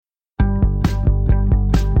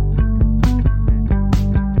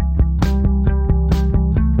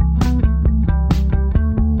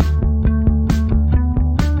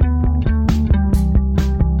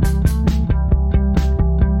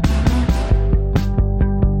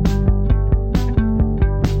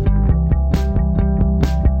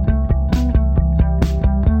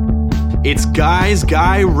It's Guys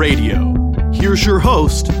Guy Radio. Here's your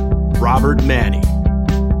host, Robert Manni.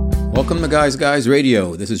 Welcome to Guys Guys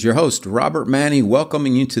Radio. This is your host, Robert Manni,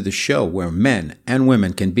 welcoming you to the show where men and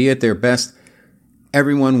women can be at their best.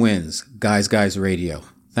 Everyone wins. Guys Guys Radio.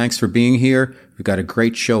 Thanks for being here. We've got a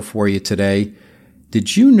great show for you today.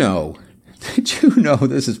 Did you know,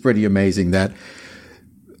 this is pretty amazing, that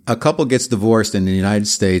a couple gets divorced in the United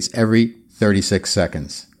States every 36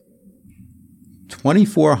 seconds.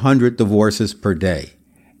 2,400 divorces per day.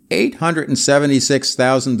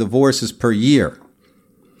 876,000 divorces per year.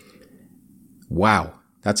 Wow,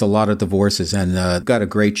 that's a lot of divorces. And we've got a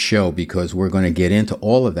great show because we're going to get into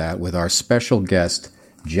all of that with our special guest,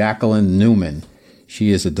 Jacqueline Newman.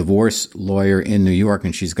 She is a divorce lawyer in New York,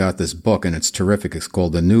 and she's got this book, and it's terrific. It's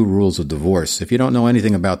called The New Rules of Divorce. If you don't know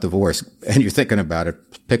anything about divorce and you're thinking about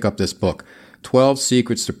it, pick up this book, 12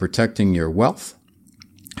 Secrets to Protecting Your Wealth,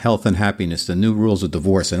 Health, and Happiness, The New Rules of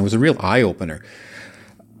Divorce. And it was a real eye-opener.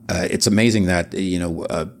 It's amazing that,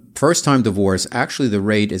 first-time divorce, actually the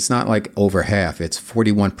rate is not like over half. It's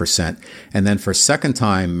 41%. And then for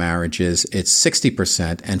second-time marriages, it's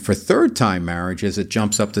 60%. And for third-time marriages, it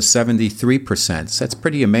jumps up to 73%. So that's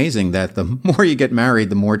pretty amazing that the more you get married,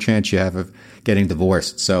 the more chance you have of getting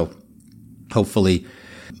divorced. So hopefully,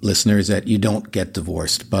 listeners, that you don't get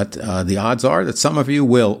divorced. But the odds are that some of you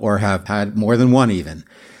will or have had more than one even.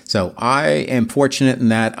 So I am fortunate in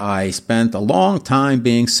that I spent a long time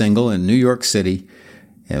being single in New York City.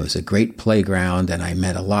 It was a great playground, and I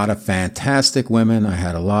met a lot of fantastic women. I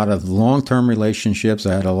had a lot of long-term relationships.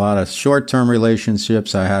 I had a lot of short-term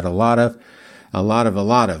relationships. I had a lot of.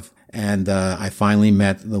 And I finally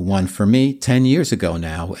met the one for me 10 years ago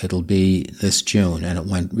now. It'll be this June, and it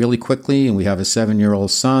went really quickly, and we have a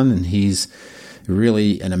 7-year-old son, and he's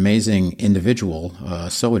really an amazing individual,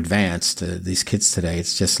 so advanced. These kids today,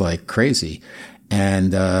 it's just like crazy.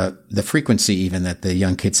 And the frequency even that the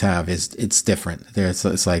young kids have it's different.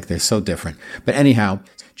 It's like they're so different. But anyhow,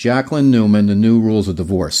 Jacqueline Newman, The New Rules of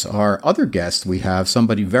Divorce. Our other guest, we have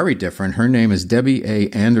somebody very different. Her name is Debbie A.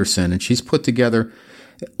 Anderson, and she's put together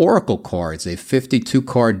Oracle cards, a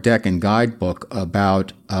 52-card deck and guidebook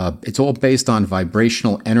about, it's all based on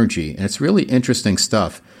vibrational energy. And it's really interesting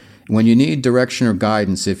stuff. When you need direction or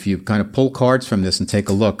guidance, if you kind of pull cards from this and take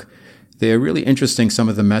a look, they're really interesting, some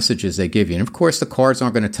of the messages they give you. And of course, the cards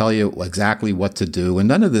aren't going to tell you exactly what to do. And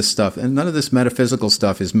none of this stuff, and none of this metaphysical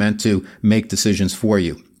stuff is meant to make decisions for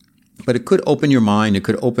you. But it could open your mind, it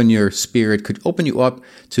could open your spirit, could open you up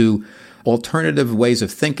to alternative ways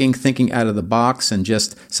of thinking out of the box, and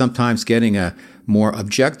just sometimes getting a more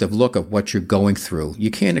objective look at what you're going through. You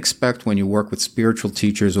can't expect when you work with spiritual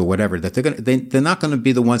teachers or whatever that they're not going to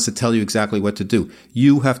be the ones to tell you exactly what to do.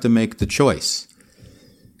 You have to make the choice.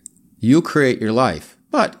 You create your life,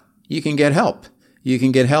 but you can get help. You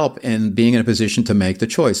can get help in being in a position to make the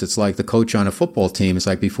choice. It's like the coach on a football team. It's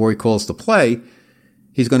like before he calls the play,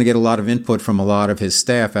 he's going to get a lot of input from a lot of his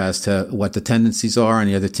staff as to what the tendencies are on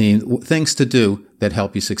the other team, things to do that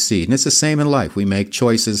help you succeed. And it's the same in life. We make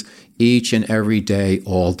choices each and every day,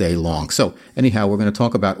 all day long. So anyhow, we're going to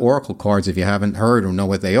talk about Oracle cards. If you haven't heard or know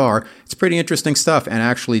what they are, it's pretty interesting stuff. And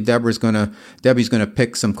actually, Debbie's going to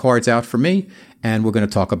pick some cards out for me, and we're going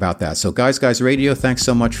to talk about that. So Guys Radio, thanks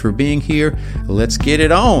so much for being here. Let's get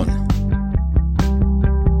it on.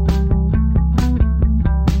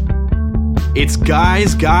 It's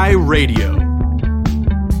Guys Guy Radio.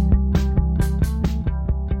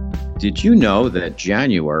 Did you know that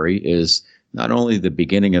January is not only the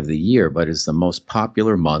beginning of the year, but is the most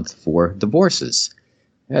popular month for divorces?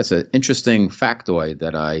 That's an interesting factoid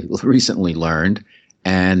that I recently learned.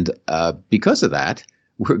 And because of that,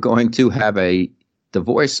 we're going to have a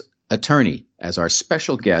divorce attorney as our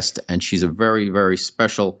special guest. And she's a very, very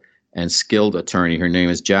special and skilled attorney. Her name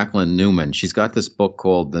is Jacqueline Newman. She's got this book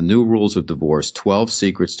called The New Rules of Divorce, 12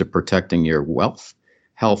 Secrets to Protecting Your Wealth,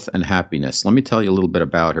 Health, and Happiness. Let me tell you a little bit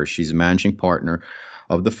about her. She's a managing partner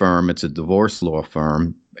of the firm. It's a divorce law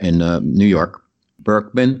firm in New York,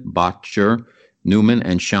 Berkman, Botcher, Newman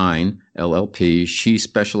and Shine, LLP. She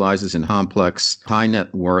specializes in complex, high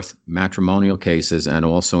net worth matrimonial cases and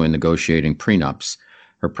also in negotiating prenups.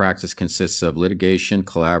 Her practice consists of litigation,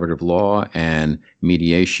 collaborative law, and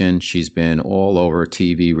mediation. She's been all over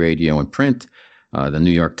TV, radio, and print, the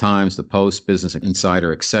New York Times, the Post, Business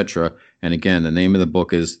Insider, etc. And again, the name of the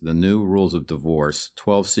book is The New Rules of Divorce,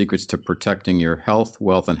 12 Secrets to Protecting Your Health,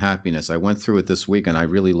 Wealth, and Happiness. I went through it this week, and I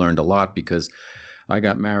really learned a lot because I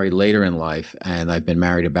got married later in life, and I've been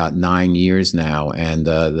married about 9 years now. And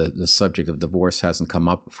the subject of divorce hasn't come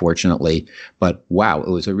up, fortunately. But wow, it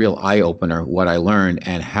was a real eye opener what I learned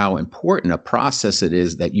and how important a process it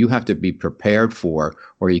is that you have to be prepared for,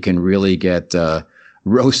 or you can really get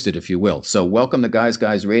roasted, if you will. So, welcome to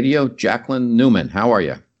Guys Radio, Jacqueline Newman. How are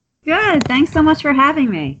you? Good. Thanks so much for having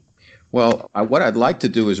me. Well, what I'd like to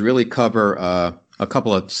do is really cover a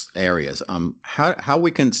couple of areas. How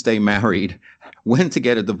we can stay married, when to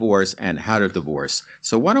get a divorce, and how to divorce.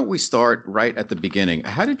 So why don't we start right at the beginning?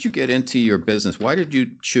 How did you get into your business? Why did you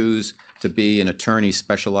choose to be an attorney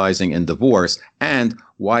specializing in divorce? And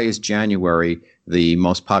why is January the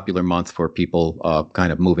most popular month for people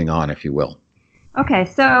kind of moving on, if you will? Okay,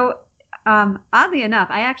 so oddly enough,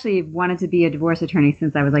 I actually wanted to be a divorce attorney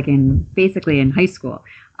since I was basically in high school,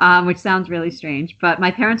 which sounds really strange. But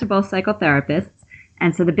my parents are both psychotherapists.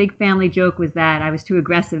 And so the big family joke was that I was too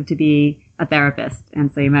aggressive to be a therapist.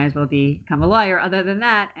 And so you might as well become a lawyer other than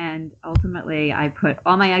that. And ultimately, I put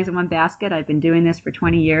all my eggs in one basket. I've been doing this for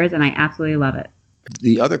 20 years, and I absolutely love it.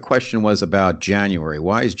 The other question was about January.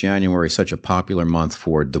 Why is January such a popular month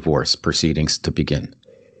for divorce proceedings to begin?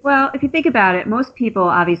 Well, if you think about it, most people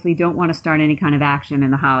obviously don't want to start any kind of action in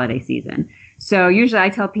the holiday season. So usually I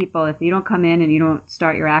tell people if you don't come in and you don't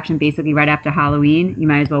start your action basically right after Halloween, you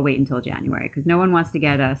might as well wait until January, because no one wants to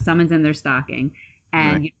get a summons in their stocking,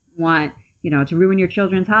 and right. You don't want, to ruin your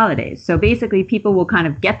children's holidays. So basically people will kind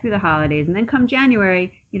of get through the holidays, and then come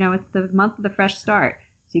January, it's the month of the fresh start.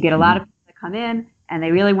 So you get a lot of people that come in and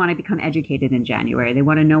they really want to become educated in January. They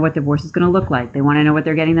want to know what divorce is going to look like. They want to know what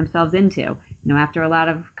they're getting themselves into. After a lot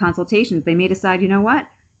of consultations, they may decide,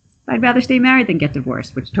 I'd rather stay married than get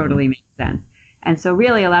divorced, which totally makes sense. And so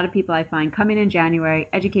really a lot of people I find come in January,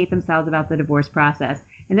 educate themselves about the divorce process.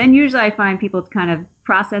 And then usually I find people kind of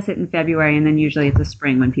process it in February, and then usually it's the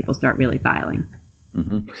spring when people start really filing.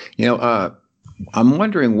 Mm-hmm. I'm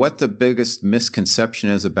wondering what the biggest misconception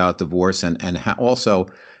is about divorce, and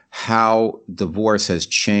how divorce has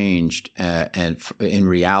changed and in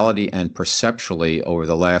reality and perceptually over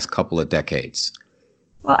the last couple of decades.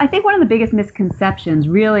 Well, I think one of the biggest misconceptions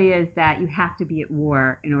really is that you have to be at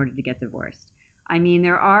war in order to get divorced. I mean,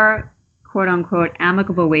 there are, quote unquote,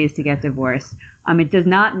 amicable ways to get divorced. It does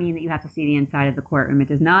not mean that you have to see the inside of the courtroom. It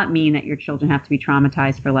does not mean that your children have to be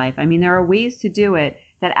traumatized for life. I mean, there are ways to do it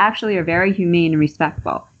that actually are very humane and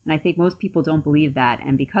respectful. And I think most people don't believe that.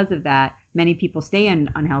 And because of that, many people stay in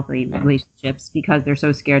unhealthy relationships because they're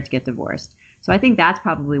so scared to get divorced. So I think that's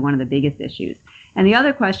probably one of the biggest issues. And the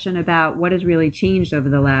other question about what has really changed over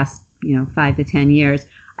the last, 5 to 10 years,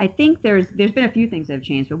 I think there's been a few things that have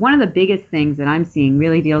changed. But one of the biggest things that I'm seeing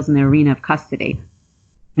really deals in the arena of custody.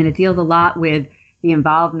 And it deals a lot with the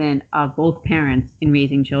involvement of both parents in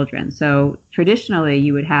raising children. So traditionally,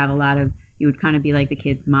 you would kind of be like the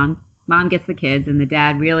kids' mom. Mom gets the kids, and the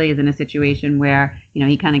dad really is in a situation where,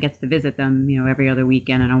 he kind of gets to visit them, every other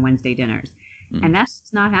weekend and on Wednesday dinners. Mm-hmm. And that's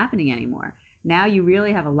just not happening anymore. Now you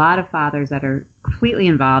really have a lot of fathers that are completely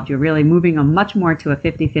involved. You're really moving much more to a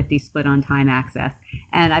 50-50 split on time access.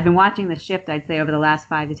 And I've been watching the shift, I'd say, over the last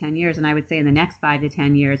 5 to 10 years. And I would say in the next 5 to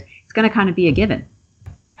 10 years, it's going to kind of be a given.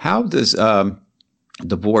 How does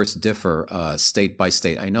divorce differ state by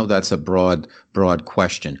state? I know that's a broad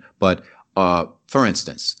question. But for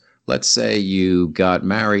instance, let's say you got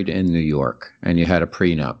married in New York and you had a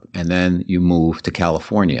prenup, and then you move to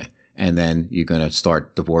California, and then you're going to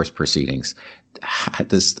start divorce proceedings.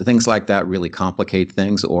 Does things like that really complicate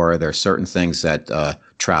things, or are there certain things that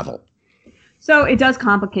travel? So it does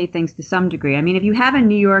complicate things to some degree. I mean, if you have a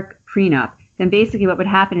New York prenup, then basically what would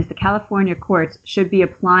happen is the California courts should be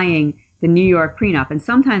applying the New York prenup. And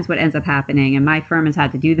sometimes what ends up happening, and my firm has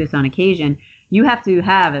had to do this on occasion, you have to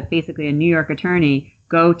have basically a New York attorney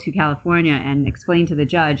go to California and explain to the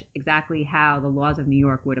judge exactly how the laws of New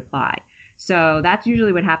York would apply. So that's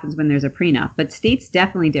usually what happens when there's a prenup. But states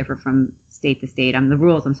definitely differ from state to state. The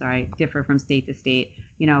rules, differ from state to state,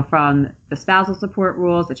 from the spousal support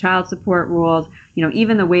rules, the child support rules,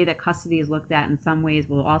 even the way that custody is looked at in some ways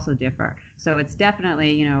will also differ. So it's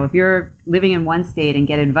definitely, if you're living in one state and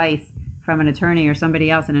get advice from an attorney or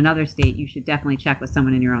somebody else in another state, you should definitely check with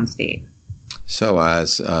someone in your own state. So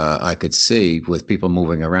as I could see with people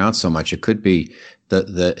moving around so much, it could be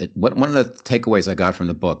one of the takeaways I got from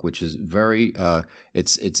the book, which is very,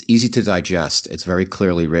 it's easy to digest. It's very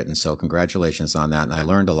clearly written. So congratulations on that. And I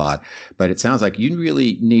learned a lot, but it sounds like you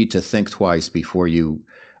really need to think twice before you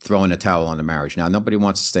throwing a towel on the marriage. Now, nobody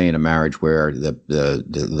wants to stay in a marriage where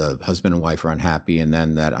the husband and wife are unhappy, and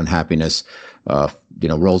then that unhappiness,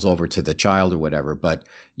 rolls over to the child or whatever. But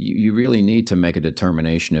you really need to make a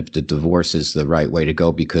determination if the divorce is the right way to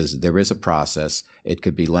go, because there is a process. It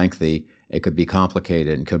could be lengthy, it could be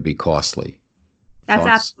complicated, and could be costly. That's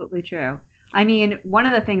absolutely true. I mean, one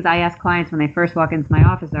of the things I ask clients when they first walk into my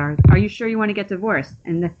office are you sure you want to get divorced?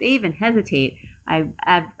 And if they even hesitate,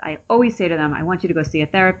 I always say to them, I want you to go see a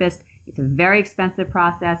therapist. It's a very expensive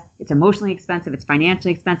process. It's emotionally expensive. It's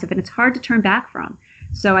financially expensive. And it's hard to turn back from.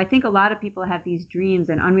 So I think a lot of people have these dreams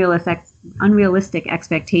and unrealistic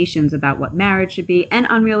expectations about what marriage should be, and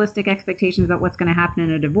unrealistic expectations about what's going to happen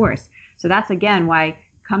in a divorce. So that's, again, why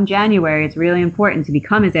come January, it's really important to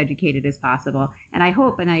become as educated as possible. And I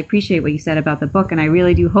hope, and I appreciate what you said about the book, and I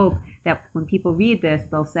really do hope that when people read this,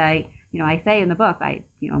 they'll say, I say in the book,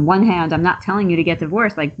 on one hand, I'm not telling you to get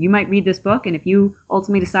divorced. Like, you might read this book, and if you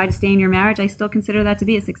ultimately decide to stay in your marriage, I still consider that to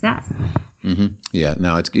be a success. Mm-hmm. Yeah,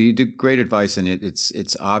 no, you do great advice, and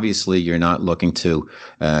it's obviously you're not looking to,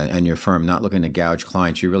 and your firm not looking to gouge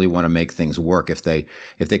clients. You really want to make things work. If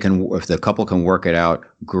the couple can work it out,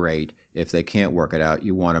 great. If they can't work it out,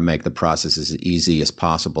 you want to make the process as easy as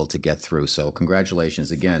possible to get through. So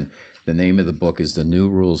congratulations again. The name of the book is The New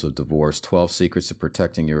Rules of Divorce: 12 Secrets of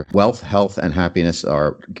Protecting Your Wealth, Health, and Happiness.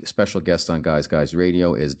 Our special guest on Guys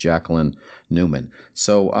Radio is Jacqueline Newman.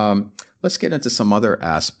 So let's get into some other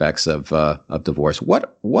aspects of divorce.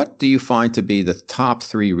 What do you find to be the top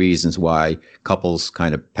 3 reasons why couples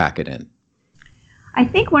kind of pack it in? I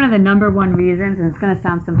think one of the number one reasons, and it's going to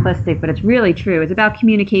sound simplistic, but it's really true, is about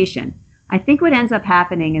communication. I think what ends up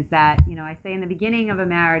happening is that, I say in the beginning of a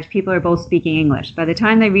marriage, people are both speaking English. By the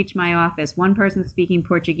time they reach my office, one person's speaking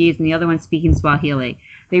Portuguese and the other one's speaking Swahili.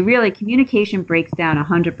 Communication breaks down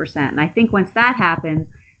 100%. And I think once that happens,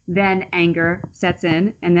 then anger sets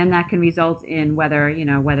in, and then that can result in whether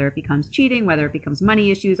it becomes cheating, whether it becomes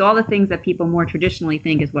money issues, all the things that people more traditionally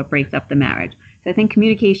think is what breaks up the marriage. So I think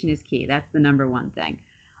communication is key. That's the number one thing.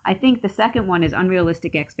 I think the second one is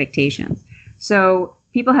unrealistic expectations. So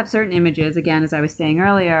people have certain images, again, as I was saying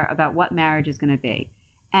earlier, about what marriage is going to be.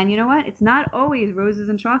 And you know what? It's not always roses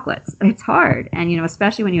and chocolates. It's hard. And,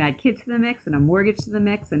 especially when you add kids to the mix and a mortgage to the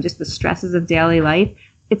mix and just the stresses of daily life,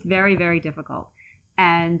 it's very, very difficult.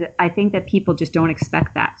 And I think that people just don't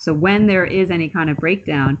expect that. So when there is any kind of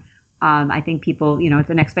breakdown, I think people, it's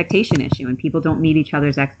an expectation issue, and people don't meet each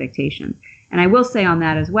other's expectations. And I will say on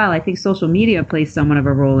that as well, I think social media plays somewhat of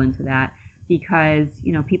a role into that, because,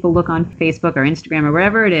 people look on Facebook or Instagram or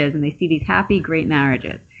wherever it is, and they see these happy, great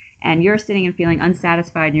marriages. And you're sitting and feeling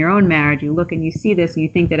unsatisfied in your own marriage. You look and you see this and you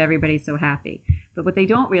think that everybody's so happy. But what they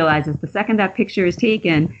don't realize is the second that picture is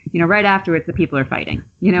taken, right afterwards, the people are fighting.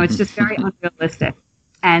 It's just very unrealistic.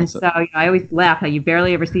 And so, I always laugh how you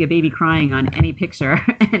barely ever see a baby crying on any picture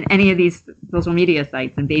in any of these social media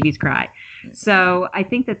sites, and babies cry. So I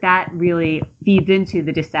think that really feeds into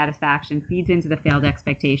the dissatisfaction, feeds into the failed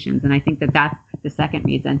expectations. And I think that that's the second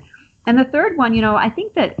reason. And the third one, I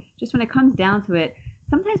think that just when it comes down to it,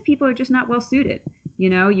 sometimes people are just not well suited.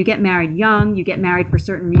 You get married young, you get married for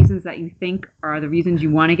certain reasons that you think are the reasons you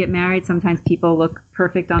want to get married. Sometimes people look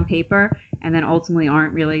perfect on paper and then ultimately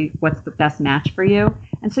aren't really what's the best match for you.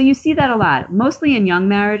 And so you see that a lot, mostly in young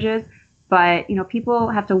marriages, but, people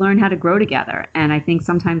have to learn how to grow together. And I think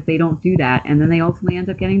sometimes they don't do that, and then they ultimately end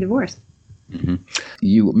up getting divorced. Mm-hmm.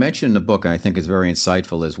 You mentioned in the book, and I think it's very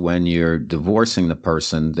insightful, is when you're divorcing the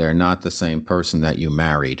person, they're not the same person that you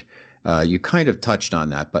married. You kind of touched on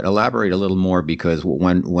that, but elaborate a little more, because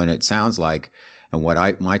when it sounds like, and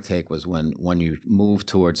my take was when you move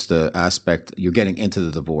towards the aspect you're getting into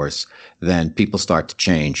the divorce, then people start to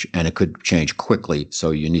change, and it could change quickly.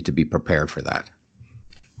 So you need to be prepared for that.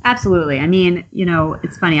 Absolutely. I mean,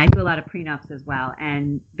 it's funny. I do a lot of prenups as well.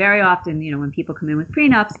 And very often, when people come in with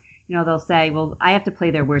prenups, they'll say, well, I have to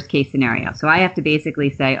play their worst case scenario. So I have to basically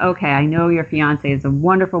say, okay, I know your fiance is a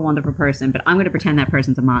wonderful, wonderful person, but I'm going to pretend that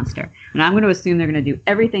person's a monster. And I'm going to assume they're going to do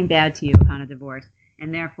everything bad to you upon a divorce.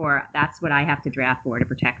 And therefore, that's what I have to draft for to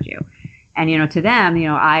protect you. And, to them,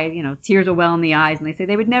 tears will well in the eyes, and they say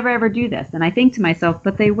they would never, ever do this. And I think to myself,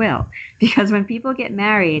 but they will. Because when people get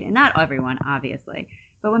married, and not everyone, obviously,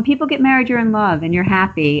 but when people get married, you're in love and you're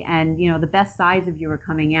happy, and, the best sides of you are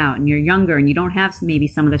coming out, and you're younger and you don't have maybe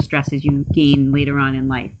some of the stresses you gain later on in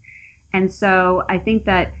life. And so I think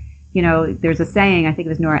that, there's a saying, I think it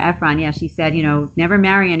was Nora Ephron. Yeah, she said, never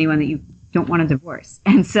marry anyone that you don't want to divorce.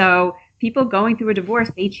 And so people going through a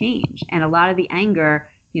divorce, they change. And a lot of the anger,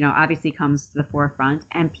 obviously comes to the forefront,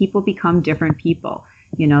 and people become different people.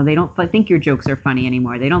 They don't think your jokes are funny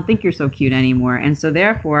anymore. They don't think you're so cute anymore. And so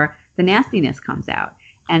therefore, the nastiness comes out.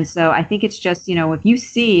 And so I think it's just,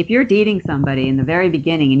 if you're dating somebody in the very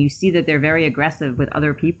beginning and you see that they're very aggressive with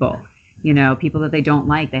other people, people that they don't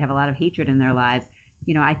like, they have a lot of hatred in their lives,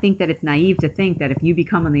 I think that it's naive to think that if you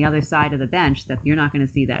become on the other side of the bench, that you're not going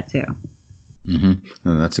to see that too. Mm-hmm.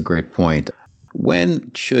 Oh, that's a great point.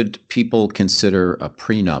 When should people consider a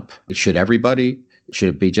prenup? Should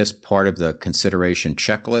it be just part of the consideration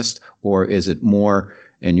checklist, or is it more,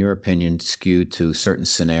 in your opinion, skewed to certain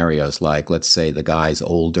scenarios? Like, let's say the guy's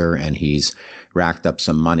older and he's racked up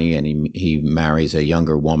some money and he marries a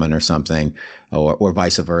younger woman or something, or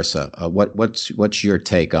vice versa. What's your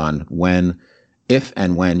take on if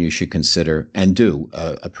and when you should consider and do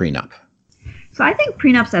a prenup? So I think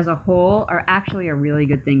prenups as a whole are actually a really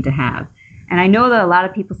good thing to have. And I know that a lot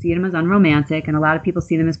of people see them as unromantic, and a lot of people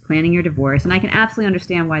see them as planning your divorce, and I can absolutely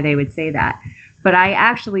understand why they would say that. But I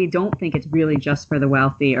actually don't think it's really just for the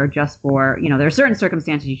wealthy, or just for, there are certain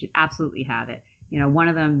circumstances you should absolutely have it. One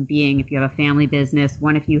of them being if you have a family business,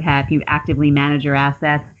 one if you actively manage your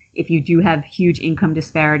assets, if you do have huge income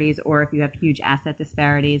disparities, or if you have huge asset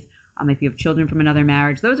disparities, if you have children from another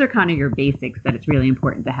marriage. Those are kind of your basics that it's really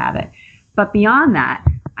important to have it. But beyond that,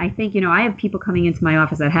 I think, I have people coming into my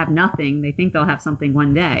office that have nothing. They think they'll have something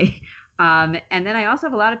one day. And then I also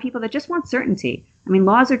have a lot of people that just want certainty. I mean,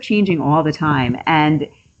 laws are changing all the time. And,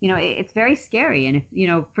 it's very scary. And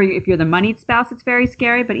if you're the moneyed spouse, it's very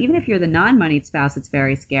scary. But even if you're the non-moneyed spouse, it's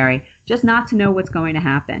very scary just not to know what's going to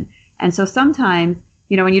happen. And so sometimes,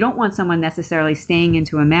 and you don't want someone necessarily staying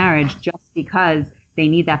into a marriage just because they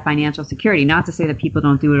need that financial security. Not to say that people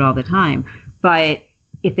don't do it all the time. But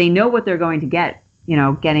if they know what they're going to get,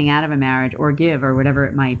 getting out of a marriage or give or whatever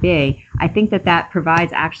it might be, I think that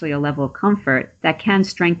provides actually a level of comfort that can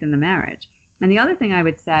strengthen the marriage. And the other thing I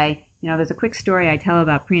would say, there's a quick story I tell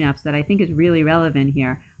about prenups that I think is really relevant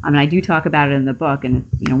here. I do talk about it in the book, and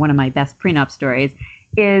it's, one of my best prenup stories,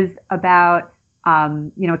 is about,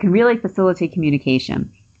 it can really facilitate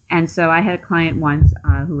communication. And so I had a client once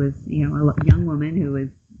who was, a young woman who was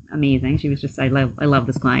amazing. She was just, I love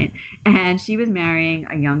this client. And she was marrying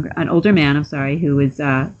an older man, who was,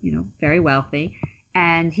 very wealthy.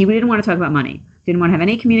 And he didn't want to talk about money. Didn't want to have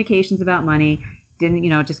any communications about money. Didn't,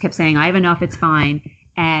 just kept saying, I have enough, it's fine.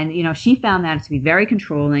 And, she found that to be very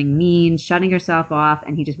controlling, mean, shutting herself off,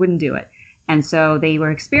 and he just wouldn't do it. And so they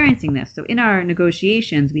were experiencing this. So in our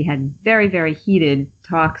negotiations, we had very, very heated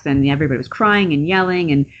talks, and everybody was crying and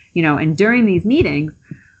yelling. And, and during these meetings,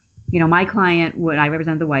 my client I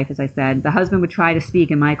represent the wife, as I said, the husband would try to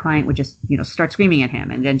speak, and my client would just, start screaming at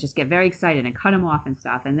him and then just get very excited and cut him off and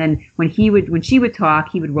stuff. And then when she would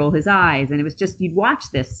talk, he would roll his eyes, and it was just, you'd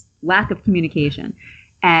watch this lack of communication.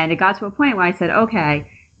 And it got to a point where I said, okay,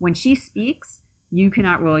 when she speaks, you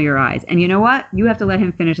cannot roll your eyes. And you know what? You have to let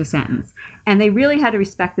him finish a sentence. And they really had to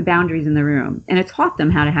respect the boundaries in the room. And it taught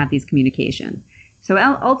them how to have these communications. So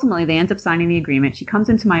ultimately, they end up signing the agreement. She comes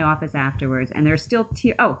into my office afterwards, and there's still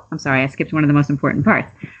tears. Oh, I'm sorry, I skipped one of the most important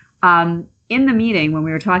parts. In the meeting, when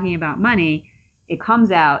we were talking about money, it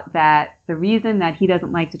comes out that the reason that he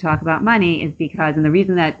doesn't like to talk about money is because, and the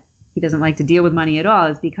reason that he doesn't like to deal with money at all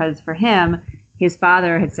is because for him, his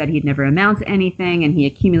father had said he'd never amount to anything, and he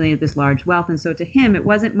accumulated this large wealth. And so to him,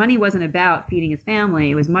 money wasn't about feeding his family.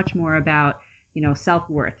 It was much more about,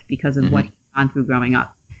 self-worth because of what he'd gone through growing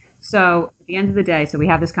up. So at the end of the day, so we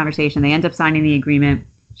have this conversation. They end up signing the agreement.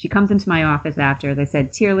 She comes into my office after. They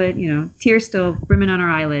said, tears still brimming on her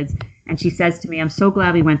eyelids. And she says to me, I'm so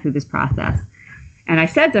glad we went through this process. And I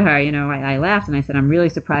said to her, I laughed and I said, I'm really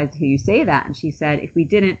surprised to hear you say that. And she said, if we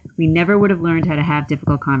didn't, we never would have learned how to have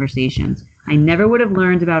difficult conversations. I never would have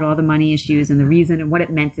learned about all the money issues and the reason and what it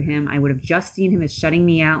meant to him. I would have just seen him as shutting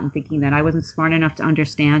me out and thinking that I wasn't smart enough to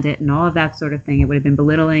understand it and all of that sort of thing. It would have been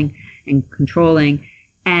belittling and controlling.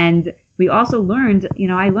 And we also learned,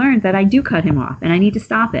 I learned that I do cut him off and I need to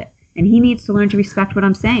stop it. And he needs to learn to respect what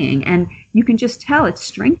I'm saying. And you can just tell it's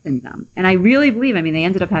strengthened them. And I really believe, they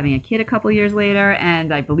ended up having a kid a couple years later,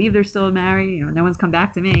 and I believe they're still married. No one's come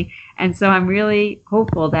back to me. And so I'm really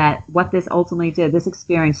hopeful that what this ultimately did, this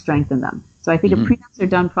experience strengthened them. So I think if prenups are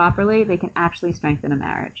done properly, they can actually strengthen a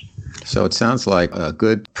marriage. So it sounds like a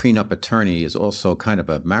good prenup attorney is also kind of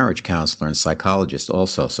a marriage counselor and psychologist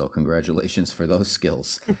also. So congratulations for those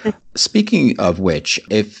skills. Speaking of which,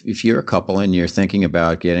 if you're a couple and you're thinking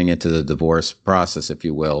about getting into the divorce process, if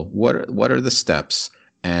you will, what are the steps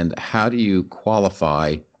and how do you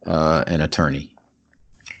qualify an attorney?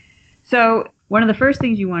 So one of the first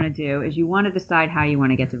things you want to do is you want to decide how you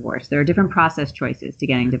want to get divorced. There are different process choices to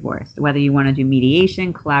getting divorced, whether you want to do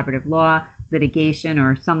mediation, collaborative law, litigation,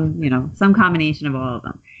 or some combination of all of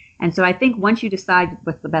them. And so I think once you decide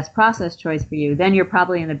what's the best process choice for you, then you're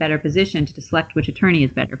probably in a better position to select which attorney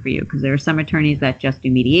is better for you, because there are some attorneys that just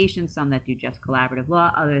do mediation, some that do just collaborative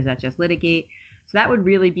law, others that just litigate. So that would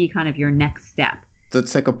really be kind of your next step.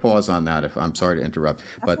 Let's take a pause on that. If I'm sorry to interrupt,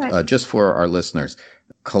 but just for our listeners,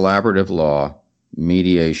 collaborative law,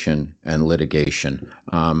 mediation, and litigation.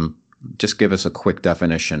 Just give us a quick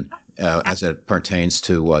definition as it pertains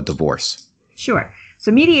to divorce. Sure.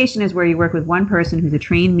 So mediation is where you work with one person who's a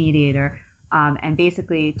trained mediator, and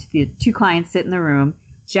basically the two clients sit in the room.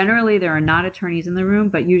 Generally, there are not attorneys in the room,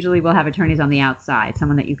 but usually we'll have attorneys on the outside,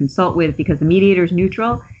 someone that you consult with, because the mediator is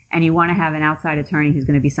neutral, and you want to have an outside attorney who's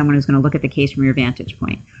going to be someone who's going to look at the case from your vantage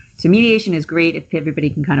point. So mediation is great if everybody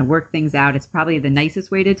can kind of work things out. It's probably the nicest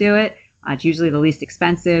way to do it. It's usually the least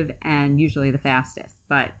expensive and usually the fastest,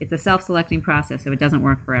 but it's a self-selecting process, so it doesn't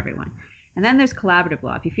work for everyone. And then there's collaborative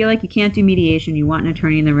law. If you feel like you can't do mediation, you want an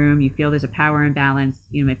attorney in the room, you feel there's a power imbalance,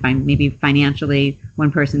 you may find maybe financially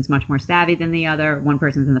one person's much more savvy than the other, one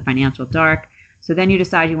person's in the financial dark. So then you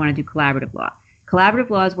decide you want to do collaborative law. Collaborative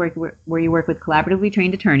law is where you work with collaboratively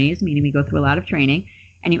trained attorneys, meaning we go through a lot of training,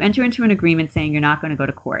 and you enter into an agreement saying you're not going to go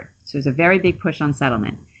to court. So there's a very big push on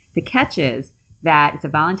settlement. The catch is that it's a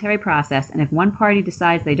voluntary process, and if one party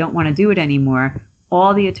decides they don't want to do it anymore,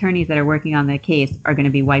 all the attorneys that are working on the case are going to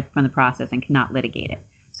be wiped from the process and cannot litigate it.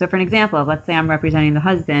 So for an example, let's say I'm representing the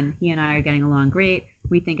husband. He and I are getting along great.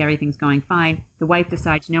 We think everything's going fine. The wife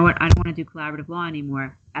decides, you know what, I don't want to do collaborative law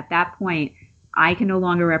anymore. At that point, I can no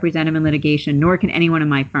longer represent him in litigation, nor can anyone in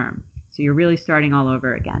my firm. So you're really starting all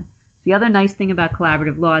over again. The other nice thing about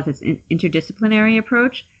collaborative law is it's an interdisciplinary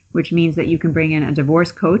approach, which means that you can bring in a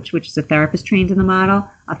divorce coach, which is a therapist trained in the model,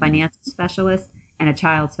 a financial specialist, and a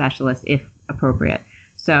child specialist if appropriate.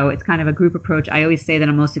 So it's kind of a group approach. I always say that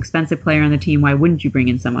I'm the most expensive player on the team. Why wouldn't you bring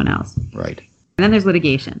in someone else? Right. And then there's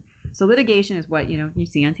litigation. So litigation is what you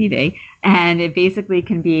see on TV, and it basically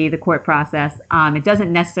can be the court process. It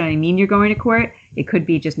doesn't necessarily mean you're going to court. It could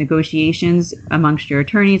be just negotiations amongst your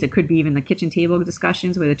attorneys. It could be even the kitchen table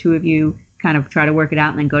discussions where the two of you kind of try to work it out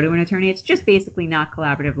and then go to an attorney. It's just basically not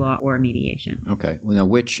collaborative law or mediation. Okay. Well, now,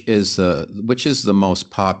 which is the most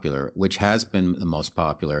popular? Which has been the most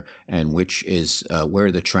popular, and which is where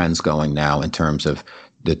are the trends going now in terms of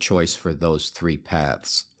the choice for those three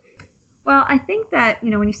paths? Well, I think that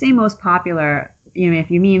when you say most popular,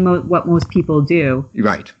 if you mean what most people do,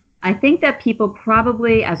 right? I think that people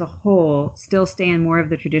probably, as a whole, still stay in more of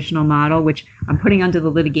the traditional model, which I'm putting under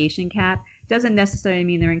the litigation cap. Doesn't necessarily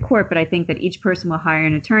mean they're in court, but I think that each person will hire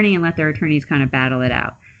an attorney and let their attorneys kind of battle it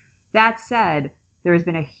out. That said, there has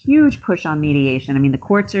been a huge push on mediation. I mean,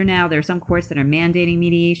 there are some courts that are mandating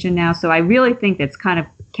mediation now, so I really think that's kind of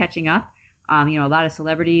catching up. A lot of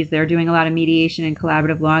celebrities, they're doing a lot of mediation and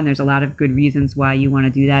collaborative law, and there's a lot of good reasons why you want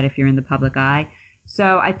to do that if you're in the public eye.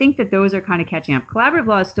 So I think that those are kind of catching up. Collaborative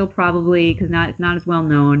law is still probably, because it's not as well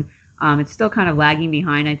known, it's still kind of lagging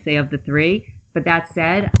behind, I'd say, of the three. But that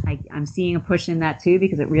said, I'm seeing a push in that too,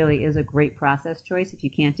 because it really is a great process choice if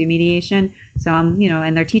you can't do mediation. So,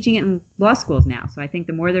 and they're teaching it in law schools now. So I think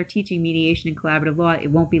the more they're teaching mediation and collaborative law, it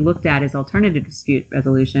won't be looked at as alternative dispute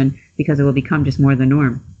resolution, because it will become just more the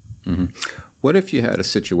norm. Mm-hmm. What if you had a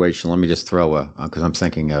situation, let me just throw because I'm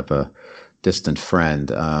thinking of a distant friend.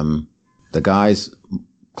 The guy's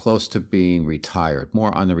close to being retired,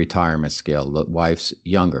 more on the retirement scale. The wife's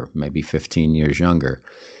younger, maybe 15 years younger.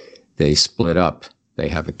 They split up. They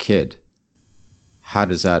have a kid. How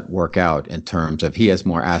does that work out in terms of he has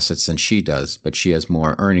more assets than she does, but she has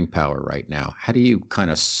more earning power right now? How do you kind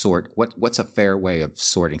of sort, what's a fair way of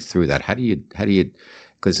sorting through that? How do you,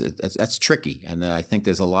 because that's tricky. And I think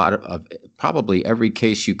there's a lot of, probably every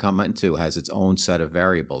case you come into has its own set of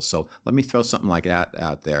variables. So let me throw something like that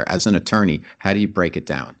out there. As an attorney, how do you break it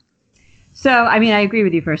down? So, I agree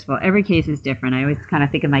with you, first of all. Every case is different. I always kind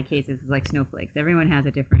of think of my cases as like snowflakes. Everyone has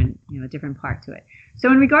a different part to it. So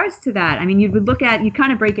in regards to that, you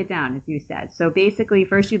kind of break it down, as you said. So basically,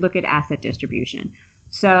 first you look at asset distribution.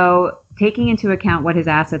 So taking into account what his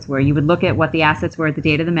assets were, you would look at what the assets were at the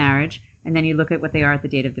date of the marriage, and then you look at what they are at the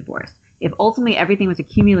date of divorce. If ultimately everything was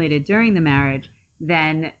accumulated during the marriage,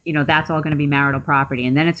 then, that's all going to be marital property.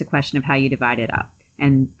 And then it's a question of how you divide it up.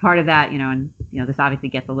 And part of that, this obviously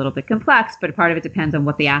gets a little bit complex, but part of it depends on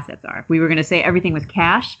what the assets are. If we were going to say everything was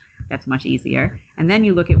cash, that's much easier. And then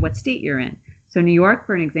you look at what state you're in. So New York,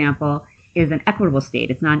 for an example, is an equitable state.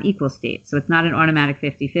 It's not an equal state. So it's not an automatic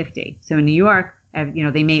 50-50. So in New York,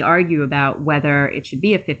 they may argue about whether it should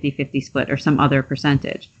be a 50-50 split or some other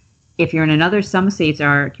percentage. If you're in some states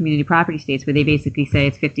are community property states where they basically say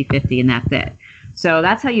it's 50-50 and that's it. So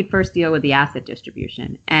that's how you'd first deal with the asset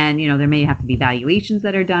distribution. And, there may have to be valuations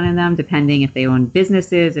that are done in them, depending if they own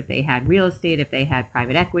businesses, if they had real estate, if they had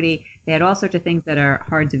private equity. They had all sorts of things that are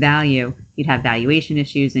hard to value. You'd have valuation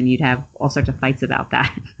issues and you'd have all sorts of fights about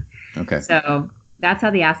that. Okay. So that's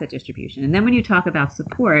how the asset distribution. And then when you talk about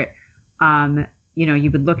support,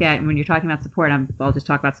 you would look at, when you're talking about support, I'll just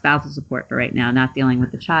talk about spousal support for right now, not dealing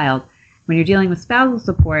with the child. When you're dealing with spousal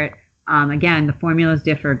support, again, the formulas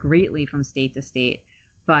differ greatly from state to state,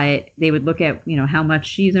 but they would look at, how much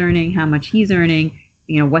she's earning, how much he's earning,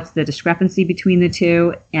 what's the discrepancy between the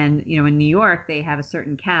two. And, in New York, they have a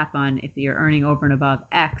certain cap on if you're earning over and above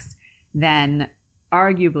X, then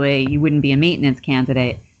arguably you wouldn't be a maintenance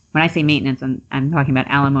candidate. When I say maintenance, I'm talking about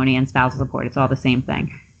alimony and spousal support. It's all the same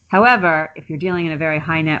thing. However, if you're dealing in a very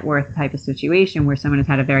high net worth type of situation where someone has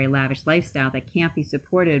had a very lavish lifestyle that can't be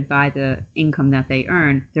supported by the income that they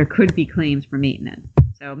earn, there could be claims for maintenance.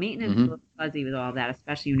 So maintenance is a little fuzzy with all that,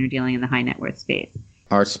 especially when you're dealing in the high net worth space.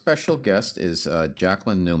 Our special guest is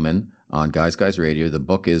Jacqueline Newman on Guys Radio. The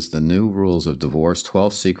book is The New Rules of Divorce,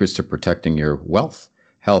 12 Secrets to Protecting Your Wealth,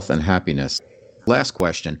 Health, and Happiness. Last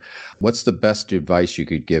question. What's the best advice you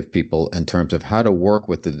could give people in terms of how to work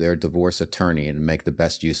with their divorce attorney and make the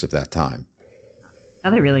best use of that time?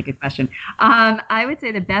 Another really good question. I would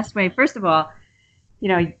say the best way, first of all,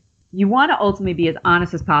 you want to ultimately be as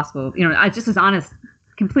honest as possible. Just as honest,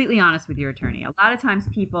 completely honest with your attorney. A lot of times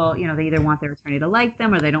people, they either want their attorney to like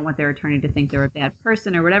them or they don't want their attorney to think they're a bad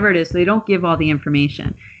person or whatever it is. So they don't give all the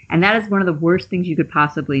information. And that is one of the worst things you could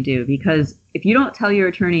possibly do, because if you don't tell your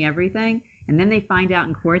attorney everything and then they find out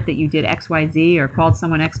in court that you did XYZ or called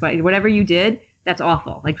someone XY, whatever you did, that's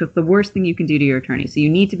awful. Like, that's the worst thing you can do to your attorney. So you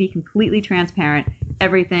need to be completely transparent,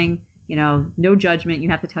 everything, no judgment. You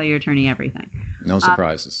have to tell your attorney everything. No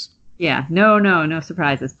surprises. Yeah, no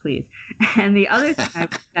surprises, please. And the other thing I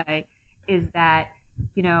would say is that,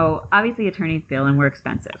 obviously attorneys bill and we're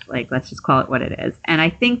expensive. Like, let's just call it what it is. And I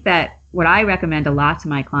think that what I recommend a lot to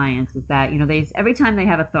my clients is that, every time they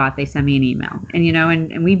have a thought, they send me an email.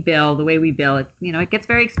 And, and we bill, the way we bill, it gets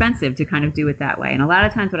very expensive to kind of do it that way. And a lot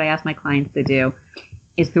of times what I ask my clients to do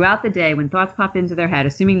is throughout the day, when thoughts pop into their head,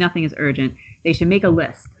 assuming nothing is urgent, they should make a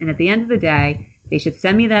list. And at the end of the day, they should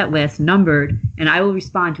send me that list numbered, and I will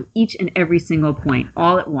respond to each and every single point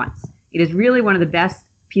all at once. It is really one of the best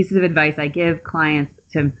pieces of advice I give clients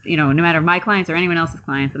to, no matter my clients or anyone else's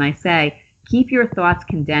clients. And I say, keep your thoughts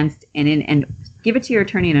condensed and give it to your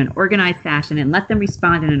attorney in an organized fashion and let them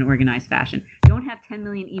respond in an organized fashion. Don't have 10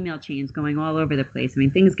 million email chains going all over the place. I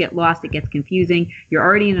mean, things get lost. It gets confusing. You're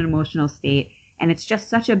already in an emotional state. And it's just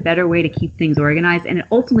such a better way to keep things organized. And it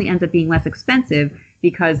ultimately ends up being less expensive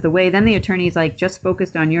because the way then the attorney is like just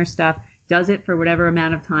focused on your stuff, does it for whatever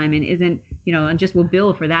amount of time and isn't, and just will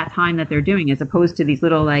bill for that time that they're doing, as opposed to these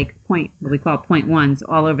little what we call point ones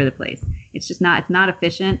all over the place. It's not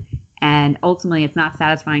efficient. And ultimately it's not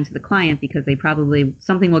satisfying to the client because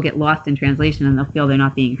something will get lost in translation and they'll feel they're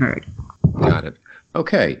not being heard. Got it.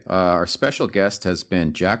 Okay, our special guest has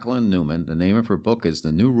been Jacqueline Newman. The name of her book is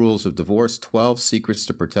The New Rules of Divorce, 12 Secrets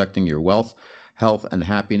to Protecting Your Wealth, Health, and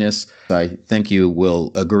Happiness. I think you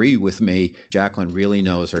will agree with me. Jacqueline really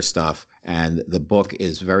knows her stuff, and the book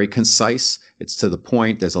is very concise. It's to the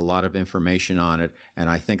point. There's a lot of information on it, and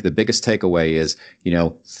I think the biggest takeaway is,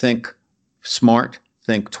 think smart,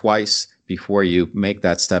 think twice before you make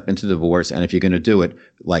that step into divorce, and if you're going to do it,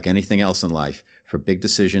 like anything else in life, for big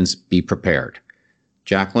decisions, be prepared.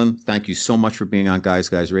 Jacqueline, thank you so much for being on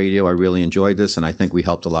Guys Radio. I really enjoyed this, and I think we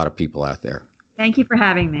helped a lot of people out there. Thank you for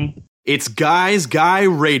having me. It's Guy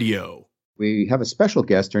Radio. We have a special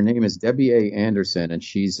guest. Her name is Debbie A. Anderson, and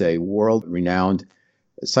she's a world-renowned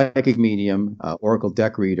psychic medium, oracle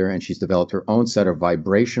deck reader, and she's developed her own set of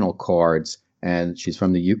vibrational cards, and she's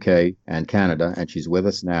from the UK and Canada, and she's with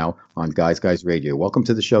us now on Guys Radio. Welcome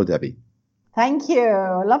to the show, Debbie. Thank you.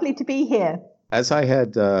 Lovely to be here. As I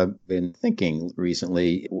had been thinking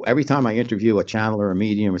recently, every time I interview a channel or a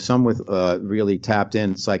medium or someone with really tapped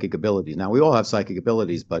in psychic abilities. Now, we all have psychic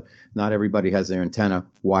abilities, but not everybody has their antenna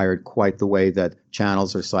wired quite the way that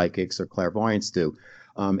channels or psychics or clairvoyants do.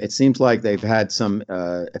 It seems like they've had some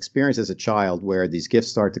experience as a child where these gifts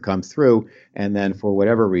start to come through, and then for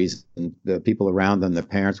whatever reason, the people around them, the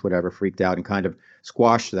parents, whatever, freaked out and kind of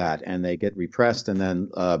squashed that, and they get repressed, and then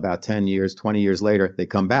about 10 years, 20 years later, they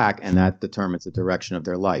come back, and that determines the direction of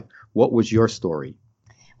their life. What was your story?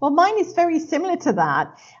 Well, mine is very similar to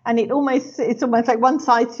that, and it's almost like one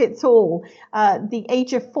size fits all. The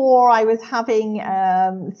age of 4, I was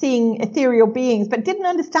seeing ethereal beings, but didn't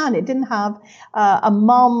understand it. Didn't have a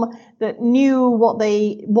mum that knew what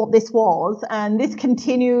this was, and this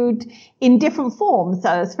continued in different forms.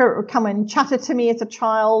 Spirit would come and chatter to me as a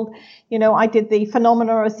child. I did the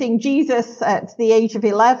phenomena of seeing Jesus at the age of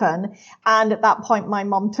 11, and at that point, my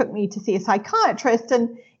mum took me to see a psychiatrist.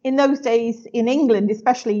 And in those days, in England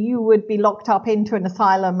especially, you would be locked up into an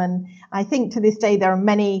asylum. And I think to this day, there are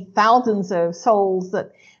many thousands of souls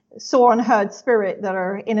that saw and heard spirit that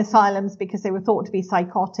are in asylums because they were thought to be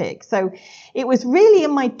psychotic. So it was really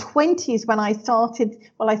in my 20s when I started,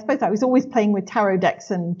 well, I suppose I was always playing with tarot decks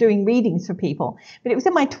and doing readings for people, but it was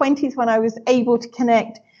in my 20s when I was able to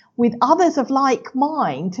connect with others of like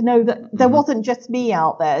mind, to know that there wasn't just me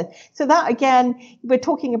out there. So that, again, we're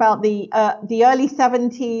talking about the early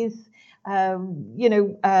 70s,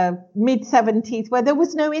 mid 70s, where there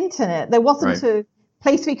was no internet. There wasn't a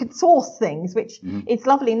place we could source things, which it's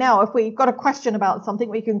lovely now. If we've got a question about something,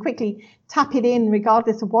 we can quickly tap it in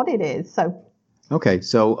regardless of what it is. So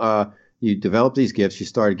you developed these gifts. You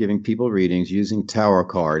started giving people readings using tarot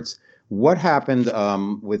cards. What happened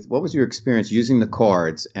what was your experience using the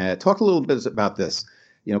cards? Talk a little bit about this.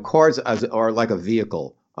 Cards are like a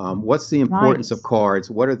vehicle. What's the importance of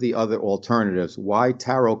cards? What are the other alternatives? Why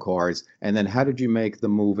tarot cards? And then how did you make the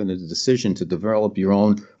move and the decision to develop your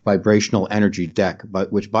own vibrational energy deck?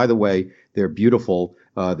 Which, by the way, they're beautiful.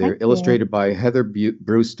 They're illustrated by Heather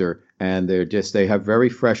Brewster, and they have very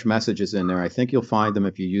fresh messages in there. I think you'll find them,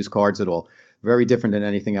 if you use cards at all, very different than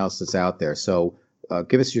anything else that's out there. So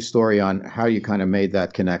give us your story on how you kind of made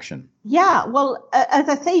that connection. Yeah, well, as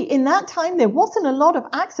I say, in that time, there wasn't a lot of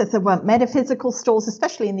access. There weren't metaphysical stores,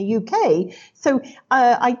 especially in the UK. So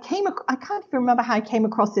I can't even remember how I came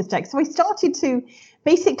across this deck. So I started to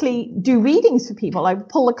basically do readings for people. I would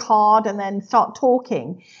pull a card and then start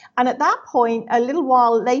talking. And at that point, a little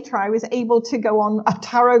while later, I was able to go on a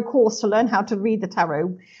tarot course to learn how to read the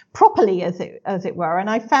tarot properly, as it were. And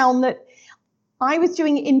I found that I was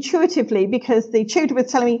doing it intuitively because the tutor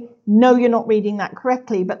was telling me, no, you're not reading that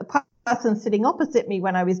correctly. But the person sitting opposite me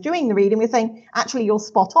when I was doing the reading was saying, actually, you're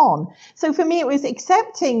spot on. So for me, it was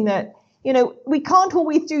accepting that, we can't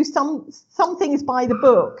always do some things by the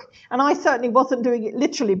book. And I certainly wasn't doing it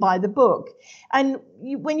literally by the book. And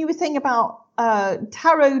when you were saying about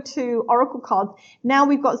tarot to oracle cards, now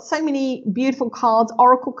we've got so many beautiful cards,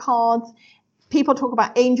 oracle cards. People talk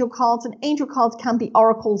about angel cards, and angel cards can be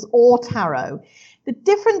oracles or tarot. The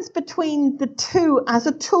difference between the two as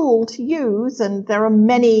a tool to use, and there are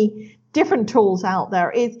many different tools out there,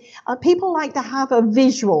 is people like to have a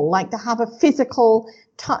visual, like to have a physical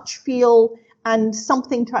touch, feel, and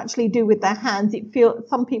something to actually do with their hands.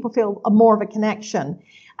 Some people feel more of a connection.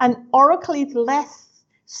 And oracle is less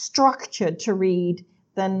structured to read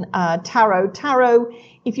than tarot. Tarot,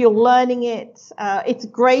 if you're learning it, it's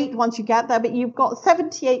great once you get there, but you've got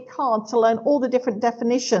 78 cards to learn all the different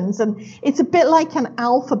definitions, and it's a bit like an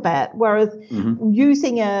alphabet, whereas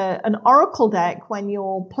using an oracle deck, when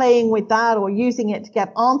you're playing with that or using it to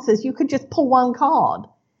get answers, you could just pull one card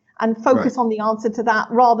and focus on the answer to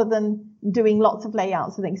that rather than doing lots of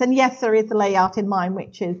layouts and things. And yes, there is a layout in mine,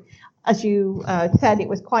 which is, as you said, it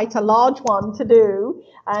was quite a large one to do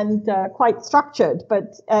and quite structured.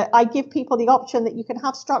 But I give people the option that you can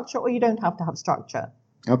have structure or you don't have to have structure.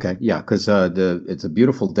 Okay, yeah, because it's a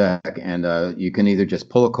beautiful deck, and you can either just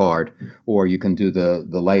pull a card or you can do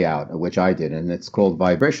the layout, which I did, and it's called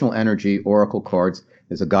Vibrational Energy Oracle Cards.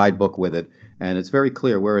 There's a guidebook with it, and it's very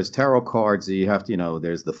clear. Whereas tarot cards, you have to,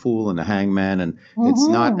 there's the Fool and the Hangman, and it's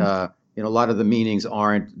not. A lot of the meanings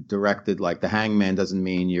aren't directed, like the hangman doesn't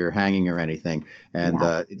mean you're hanging or anything. And,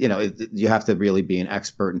 you have to really be an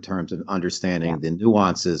expert in terms of understanding the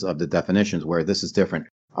nuances of the definitions, where this is different.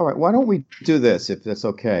 All right, why don't we do this, if that's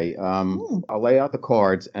okay? I'll lay out the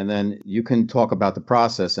cards, and then you can talk about the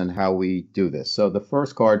process and how we do this. So the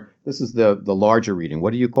first card, this is the larger reading.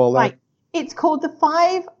 What do you call that? Right. It's called the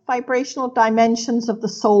 5 vibrational dimensions of the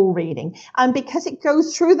soul reading. And because it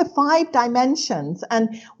goes through the 5 dimensions,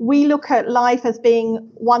 and we look at life as being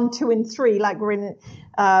 1, 2, and 3, like we're in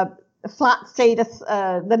a flat state,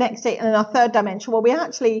 the next state, and in our 3rd dimension. Well,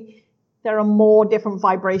 there are more different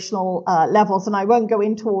vibrational levels, and I won't go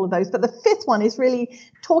into all of those. But the 5th one is really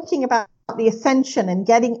talking about the ascension and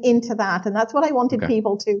getting into that. And that's what I wanted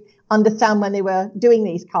people to understand when they were doing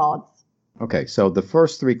these cards. Okay, so the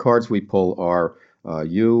first 3 cards we pull are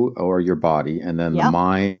you or your body, and then the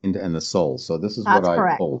mind and the soul. So this is what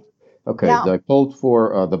I pulled. Okay, I pulled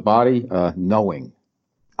for the body, knowing.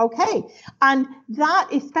 Okay, and that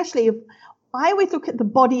especially, I always look at the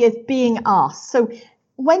body as being us. So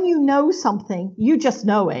when you know something, you just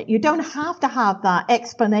know it. You don't have to have that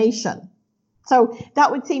explanation. So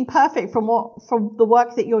that would seem perfect from the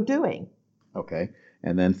work that you're doing. Okay.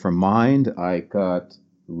 And then for mind, I got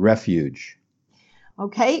refuge.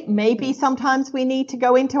 Okay, maybe sometimes we need to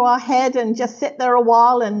go into our head and just sit there a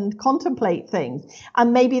while and contemplate things.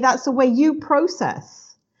 And maybe that's the way you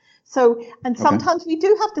process. So, and sometimes we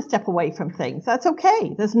do have to step away from things. That's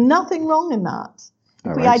okay. There's nothing wrong in that.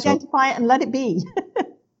 If we identify it and let it be.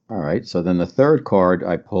 All right. So then the third card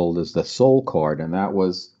I pulled is the soul card, and that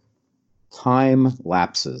was time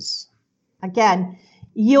lapses. Again,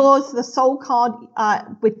 yours, the soul card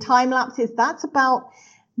with time lapses, that's about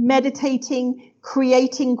meditating,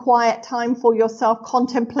 creating quiet time for yourself,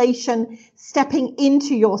 contemplation, stepping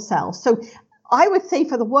into yourself. So I would say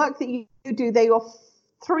for the work that you do, they are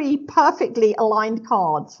 3 perfectly aligned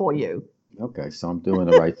cards for you. Okay, so I'm doing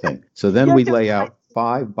the right thing. So then we lay out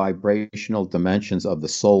 5 vibrational dimensions of the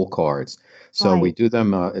soul cards. So we do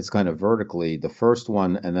them, it's kind of vertically, the first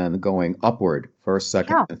one, and then going upward, first,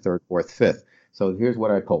 second, and third, fourth, fifth. So here's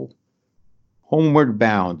what I pulled. Homeward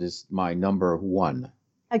bound is my number 1.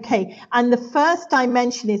 Okay, and the first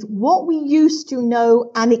dimension is what we used to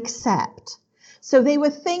know and accept. So they were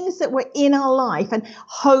things that were in our life, and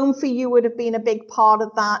home for you would have been a big part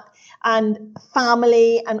of that, and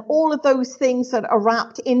family, and all of those things that are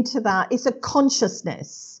wrapped into that. It's a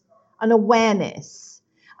consciousness, an awareness,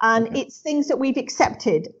 and it's things that we've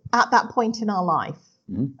accepted at that point in our life.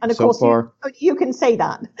 Mm-hmm. And of course, you can say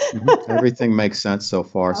that. Everything makes sense so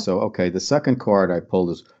far. So, okay, the second card I pulled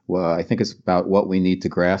is, well, I think it's about what we need to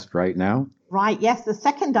grasp right now. Right, yes, the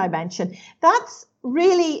second dimension. That's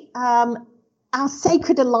really our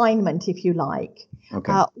sacred alignment, if you like,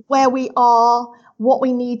 where we are, what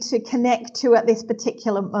we need to connect to at this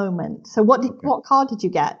particular moment. So what card did you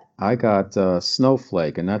get? I got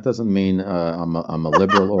snowflake, and that doesn't mean I'm a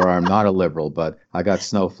liberal or I'm not a liberal, but I got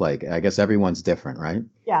snowflake. I guess everyone's different, right?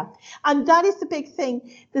 Yeah, and that is the big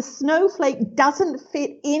thing. The snowflake doesn't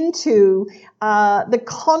fit into the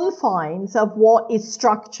confines of what is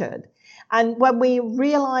structured. And when we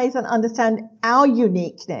realize and understand our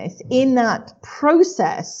uniqueness in that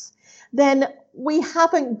process, then we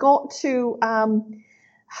haven't got to,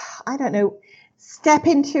 step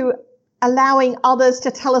into allowing others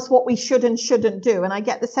to tell us what we should and shouldn't do. And I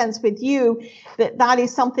get the sense with you that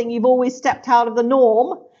is something you've always stepped out of the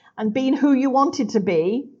norm and been who you wanted to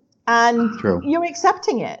be. And you're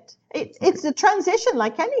accepting it. It's a transition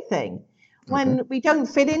like anything. When we don't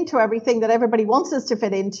fit into everything that everybody wants us to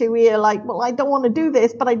fit into, we are like, well, I don't want to do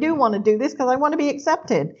this, but I do want to do this because I want to be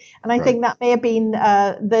accepted. And I think that may have been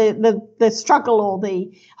the struggle or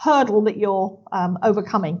the hurdle that you're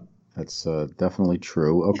overcoming. That's definitely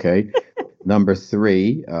true. Okay. Number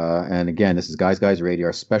 3, and again, this is Guys Radio.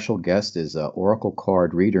 Our special guest is Oracle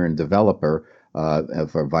card reader and developer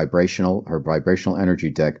of her vibrational energy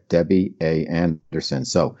deck, Debbie A. Anderson.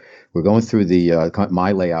 So we're going through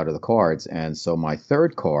my layout of the cards, and so my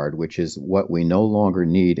third card, which is what we no longer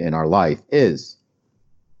need in our life, is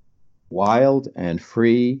Wild and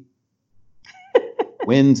Free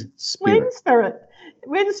Wind Spirit.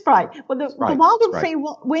 Wind Sprite. Well, the Wild and Free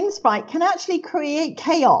Wind Sprite can actually create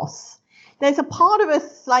chaos. There's a part of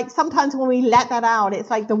us, like sometimes when we let that out, it's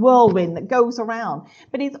like the whirlwind that goes around.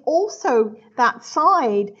 But it's also that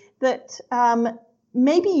side that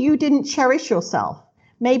maybe you didn't cherish yourself.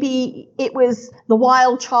 Maybe it was the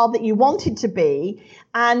wild child that you wanted to be,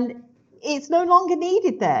 and it's no longer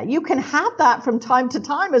needed there. You can have that from time to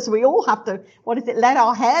time, as we all have to, let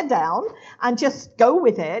our hair down and just go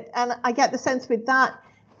with it. And I get the sense with that,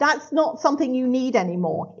 that's not something you need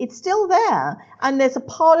anymore. It's still there. And there's a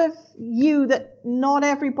part of you that not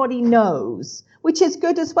everybody knows, which is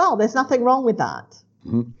good as well. There's nothing wrong with that.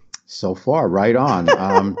 Mm-hmm. So far, right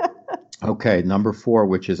on. Okay, number 4,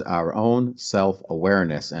 which is our own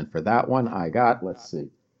self-awareness. And for that one, I got,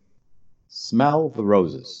 Smell the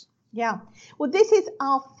Roses. Yeah. Well, this is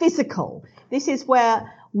our physical. This is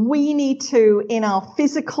where we need to, in our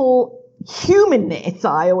physical humanness,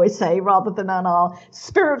 I always say, rather than on our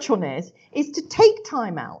spiritualness, is to take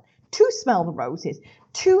time out to smell the roses,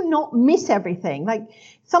 to not miss everything. Like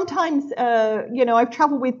sometimes, I've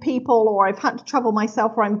traveled with people, or I've had to travel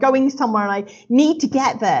myself, or I'm going somewhere and I need to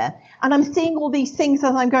get there. And I'm seeing all these things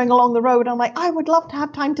as I'm going along the road. I'm like, I would love to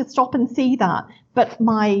have time to stop and see that. But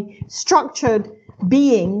my structured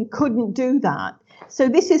being couldn't do that. So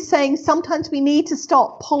this is saying sometimes we need to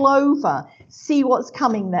stop, pull over, see what's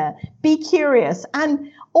coming there, be curious.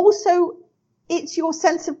 And also it's your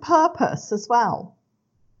sense of purpose as well.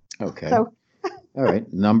 Okay. So, all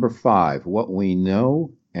right. Number 5, what we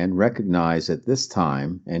know and recognize at this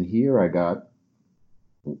time, and here I got,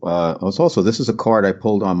 this is a card I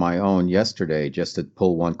pulled on my own yesterday just to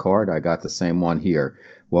pull one card. I got the same one here.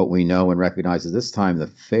 What we know and recognize at this time, the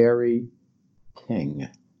Fairy King.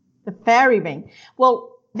 The fairy ring.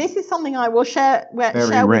 Well, this is something I will share with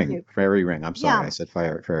you. Fairy ring. I'm sorry, I said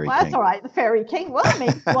fairy king. That's all right. The fairy king. Well,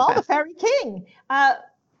 the fairy king.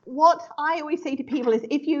 What I always say to people is,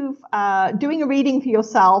 if you've doing a reading for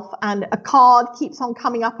yourself and a card keeps on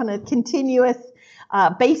coming up on a continuous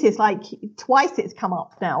basis, like twice it's come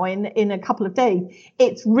up now in a couple of days,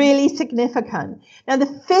 it's really significant. Now, the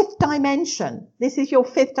fifth dimension, this is your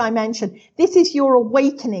fifth dimension. This is your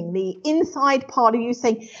awakening, the inside part of you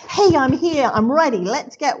saying, hey, I'm here, I'm ready,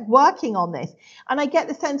 let's get working on this. And I get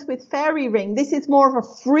the sense with Fairy Ring, this is more of a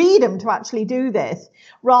freedom to actually do this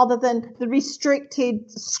rather than the restricted,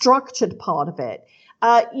 structured part of it.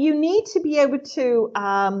 You need to be able to,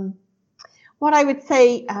 what I would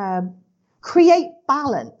say, create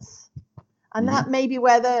balance. And that may be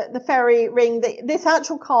where the fairy ring, this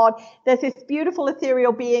actual card, there's this beautiful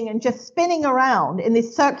ethereal being and just spinning around in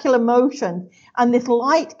this circular motion and this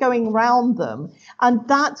light going around them. And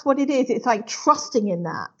that's what it is. It's like trusting in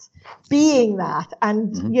that, being that,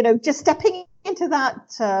 and, just stepping into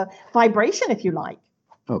that vibration, if you like.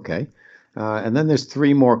 Okay. And then there's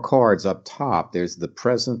three more cards up top. There's the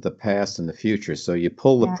present, the past, and the future. So you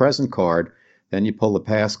pull the present card, then you pull the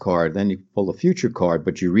past card, then you pull the future card,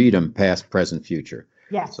 but you read them past, present, future.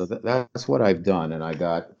 Yes. So that's what I've done. And I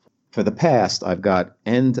got, for the past, I've got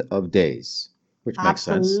end of days, which makes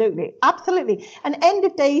sense. Absolutely. An end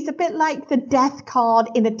of days, a bit like the death card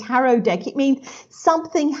in a tarot deck. It means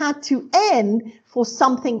something had to end for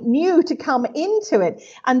something new to come into it.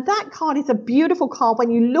 And that card is a beautiful card.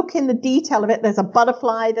 When you look in the detail of it, there's a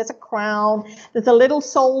butterfly, there's a crown, there's a little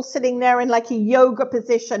soul sitting there in like a yoga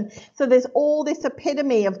position. So there's all this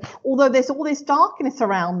epitome of, although there's all this darkness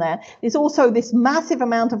around there, there's also this massive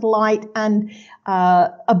amount of light and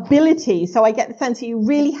ability. So I get the sense that you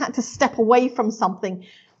really had to step away from something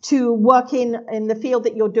to work in the field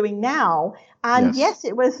that you're doing now. And yes,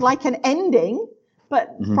 it was like an ending,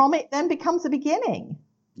 but from it then becomes a beginning.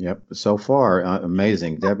 Yep. So far,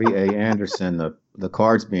 amazing. Debbie A. Anderson, the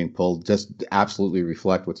cards being pulled just absolutely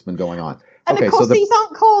reflect what's been going on. And of course, these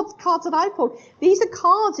aren't cards that I pulled. These are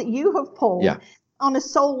cards that you have pulled on a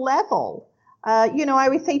soul level. I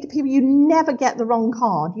always say to people, you never get the wrong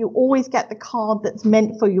card. You always get the card that's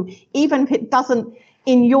meant for you, even if it doesn't,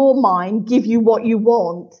 in your mind, give you what you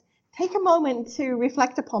want. Take a moment to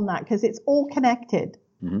reflect upon that, because it's all connected.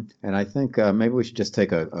 And I think maybe we should just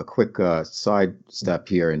take a quick side step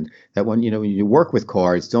here, and that when you work with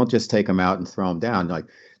cards, don't just take them out and throw them down. Like,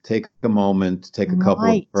 take a moment, take a couple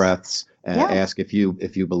of breaths, and ask if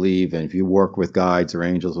you believe, and if you work with guides or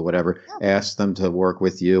angels or whatever, ask them to work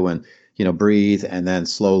with you, and breathe, and then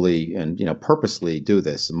slowly and purposely do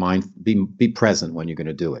this. Be present when you're going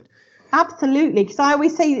to do it. Absolutely, because I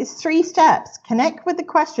always say it's 3 steps. Connect with the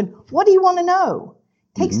question. What do you want to know?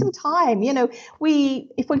 Take some time.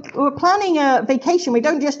 If we're planning a vacation, we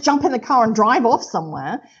don't just jump in the car and drive off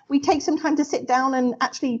somewhere. We take some time to sit down and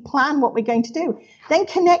actually plan what we're going to do. Then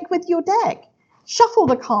connect with your deck. Shuffle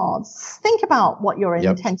the cards. Think about what your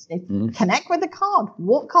intention is. Connect with the card.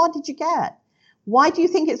 What card did you get? Why do you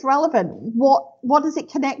think it's relevant? What does it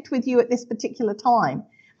connect with you at this particular time?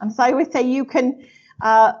 And so I always say you can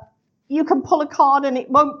pull a card and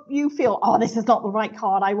you feel, oh, this is not the right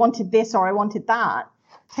card. I wanted this or I wanted that.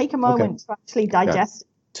 Take a moment to actually digest it.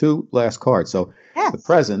 2 last cards. So the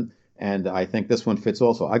present, and I think this one fits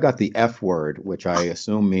also. I got the F word, which I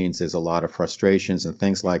assume means there's a lot of frustrations and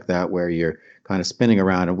things like that where you're kind of spinning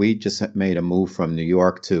around. And we just made a move from New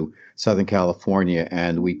York to Southern California,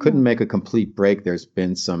 and we couldn't make a complete break. There's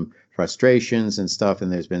been some frustrations and stuff,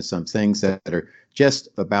 and there's been some things that are just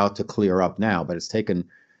about to clear up now, but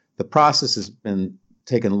the process has been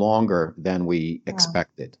taken longer than we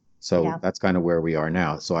expected. So that's kind of where we are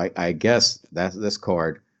now. So I guess that this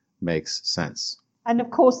card makes sense. And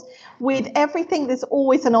of course, with everything, there's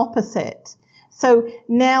always an opposite. So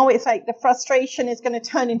now it's like the frustration is going to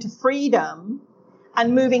turn into freedom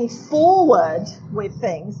and moving forward with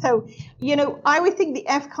things. So, I always think the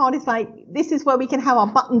F card is like, this is where we can have our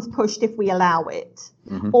buttons pushed if we allow it.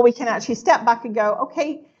 Or we can actually step back and go,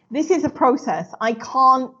 okay, this is a process. I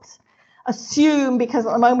can't assume because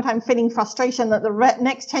at the moment I'm feeling frustration that the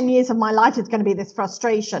next 10 years of my life is going to be this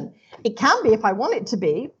frustration. It can be if I want it to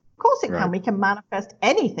be. Of course it can. We can manifest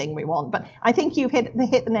anything we want. But I think you've hit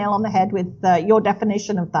the nail on the head with your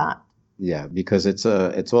definition of that. Yeah, because it's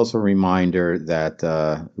also a reminder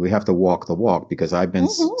that we have to walk the walk, because I've been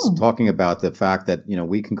talking about the fact that,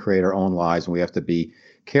 we can create our own lives and we have to be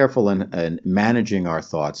careful in managing our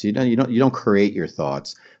thoughts. You don't create your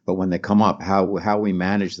thoughts, but when they come up, how we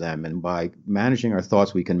manage them, and by managing our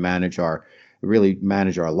thoughts, we can manage our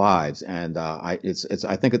lives. And I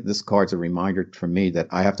think that this card's a reminder for me that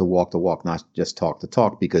I have to walk the walk, not just talk the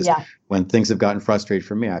talk, because when things have gotten frustrated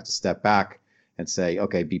for me, I have to step back and say,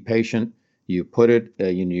 okay, be patient. You put it,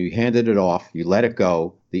 you handed it off, you let it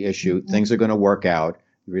go, the issue, things are going to work out,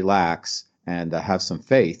 relax, and have some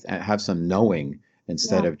faith, and have some knowing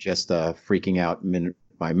instead of just freaking out minute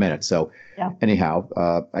by minute. So anyhow,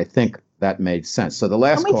 I think that made sense. So the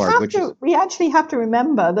last card, we actually have to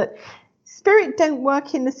remember that spirit don't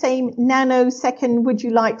work in the same nanosecond, would you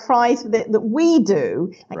like fries with it that we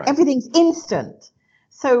do. Like everything's instant.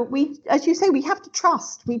 So we, as you say, we have to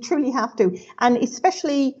trust. We truly have to. And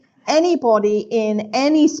especially anybody in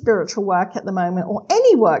any spiritual work at the moment, or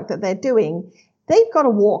any work that they're doing, they've got to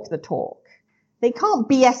walk the talk. They can't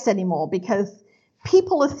BS anymore, because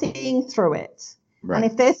people are seeing through it. Right. And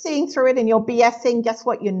if they're seeing through it and you're BSing, guess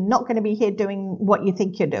what? You're not going to be here doing what you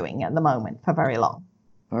think you're doing at the moment for very long.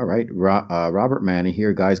 All right. Robert Manni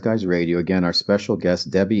here, Guys Radio. Again, our special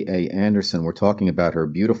guest, Debbie A. Anderson. We're talking about her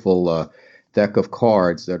beautiful deck of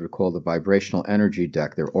cards that are called the Vibrational Energy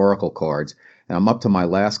Deck. They're oracle cards. And I'm up to my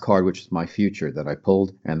last card, which is my future that I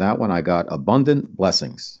pulled. And that one I got Abundant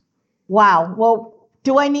Blessings. Wow. Well,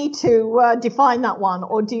 do I need to define that one,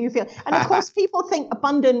 or do you feel? And of course, people think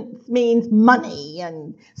abundance means money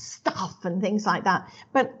and stuff and things like that.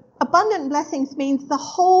 But abundant blessings means the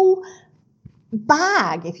whole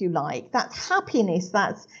bag, if you like. That's happiness,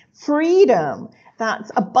 that's freedom,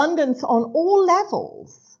 that's abundance on all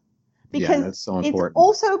levels. Because that's so important. It's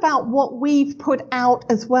also about what we've put out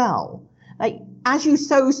as well. Like, as you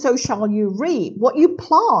sow, so shall you reap. What you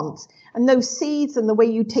plant, and those seeds, and the way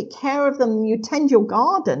you take care of them and you tend your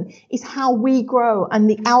garden, is how we grow and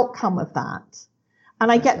the outcome of that.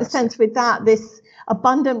 And I get the sense with that, this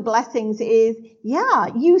abundant blessings is,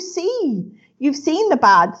 you've seen the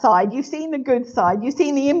bad side, you've seen the good side, you've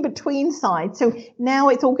seen the in-between side. So now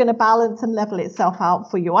it's all going to balance and level itself out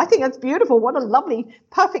for you. I think that's beautiful. What a lovely,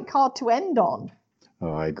 perfect card to end on.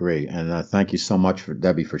 Oh, I agree. And thank you so much,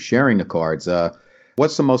 Debbie, for sharing the cards.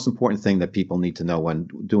 What's the most important thing that people need to know when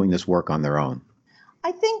doing this work on their own?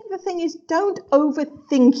 I think the thing is, don't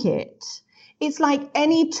overthink it. It's like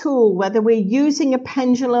any tool, whether we're using a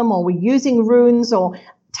pendulum or we're using runes or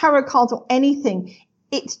tarot cards or anything.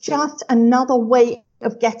 It's just another way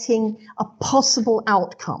of getting a possible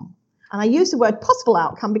outcome. And I use the word possible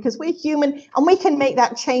outcome because we're human and we can make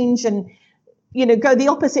that change and, go the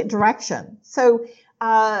opposite direction. So,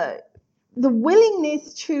 the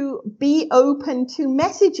willingness to be open to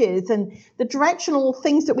messages and the directional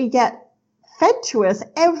things that we get fed to us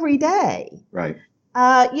every day. Right.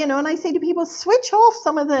 And I say to people, switch off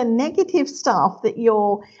some of the negative stuff that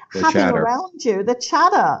you're having around you, the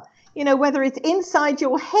chatter, whether it's inside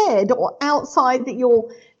your head or outside that you're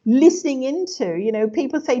listening into.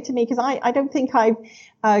 People say to me, because I don't think I've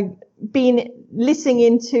been listening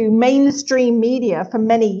into mainstream media for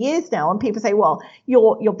many years now, and people say, well,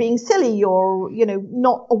 you're being silly, you're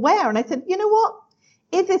not aware. And I said, you know what,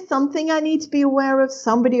 if there's something I need to be aware of,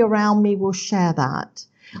 somebody around me will share that.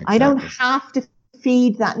 Exactly. I don't have to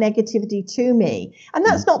feed that negativity to me. And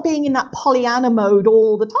that's not being in that Pollyanna mode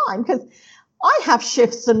all the time, because I have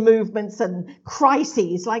shifts and movements and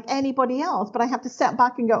crises like anybody else, but I have to step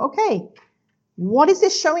back and go, okay, what is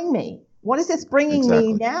this showing me? What is this bringing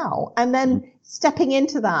me now? And then stepping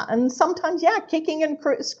into that. And sometimes, kicking and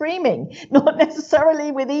screaming, not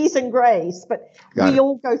necessarily with ease and grace, but we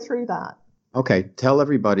all go through that. Okay. Tell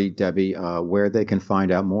everybody, Debbie, where they can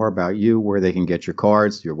find out more about you, where they can get your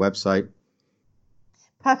cards, your website.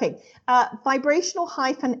 Perfect.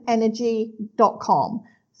 Vibrational-energy.com.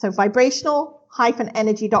 So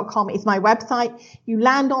vibrational-energy.com is my website. You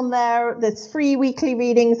land on there. There's free weekly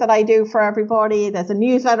readings that I do for everybody. There's a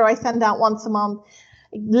newsletter I send out once a month.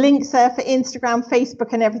 Links there for Instagram,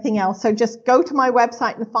 Facebook, and everything else. So just go to my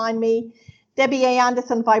website and find me. Debbie A.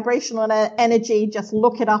 Anderson, Vibrational Energy. Just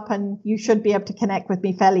look it up and you should be able to connect with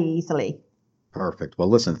me fairly easily. Perfect. Well,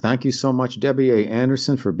 listen, thank you so much, Debbie A.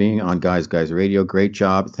 Anderson, for being on Guys Radio. Great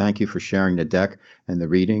job. Thank you for sharing the deck and the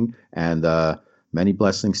reading, and many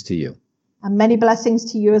blessings to you. And many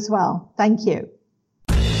blessings to you as well. Thank you.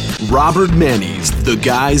 Robert Manni's The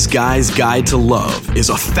Guy's Guide to Love is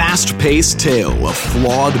a fast-paced tale of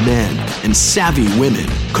flawed men and savvy women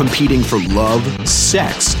competing for love,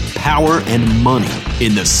 sex, power, and money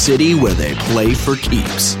in the city where they play for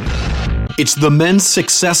keeps. It's the men's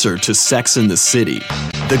successor to Sex and the City.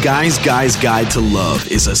 The Guy's Guide to Love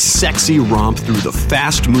is a sexy romp through the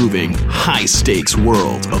fast-moving, high-stakes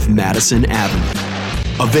world of Madison Avenue.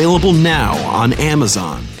 Available now on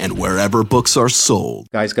Amazon and wherever books are sold.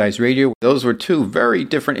 Guys Radio, those were two very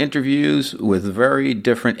different interviews with very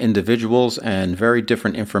different individuals and very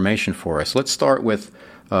different information for us. Let's start with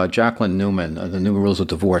Jacqueline Newman, The New Rules of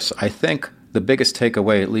Divorce. I think the biggest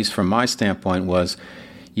takeaway, at least from my standpoint, was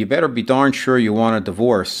you better be darn sure you want a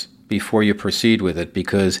divorce before you proceed with it,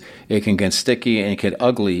 because it can get sticky and it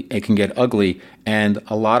can get ugly, and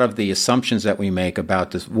a lot of the assumptions that we make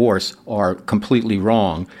about divorce are completely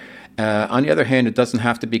wrong. On the other hand, it doesn't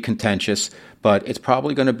have to be contentious, but it's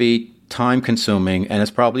probably going to be time-consuming, and it's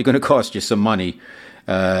probably going to cost you some money,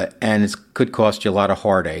 and it could cost you a lot of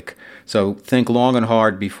heartache. So think long and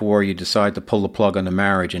hard before you decide to pull the plug on the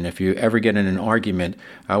marriage. And if you ever get in an argument,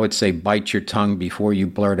 I would say bite your tongue before you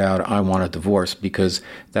blurt out, "I want a divorce," because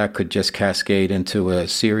that could just cascade into a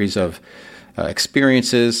series of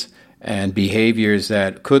experiences and behaviors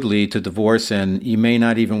that could lead to divorce, and you may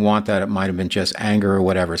not even want that. It might have been just anger or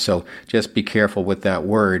whatever. So just be careful with that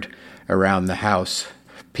word around the house,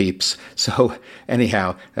 peeps. So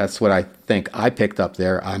anyhow, that's what I think I picked up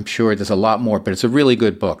there. I'm sure there's a lot more, but it's a really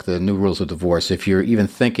good book, The New Rules of Divorce. If you're even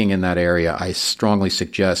thinking in that area, I strongly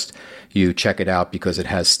suggest you check it out, because it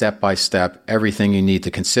has step-by-step everything you need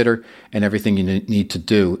to consider and everything you need to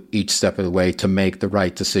do each step of the way to make the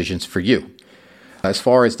right decisions for you. As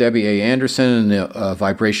far as Debbie A. Anderson and the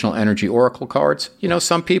Vibrational Energy Oracle cards,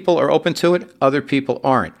 some people are open to it, other people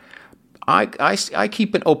aren't. I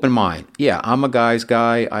keep an open mind. Yeah, I'm a guy's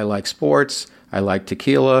guy. I like sports. I like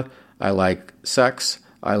tequila. I like sex.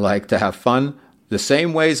 I like to have fun the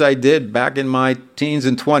same ways I did back in my teens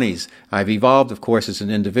and 20s. I've evolved, of course, as an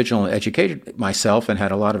individual and educated myself and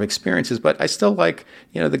had a lot of experiences, but I still like,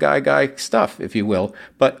 the guy stuff, if you will.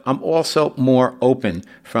 But I'm also more open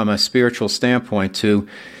from a spiritual standpoint to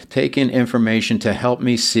take in information to help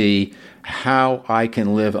me see how I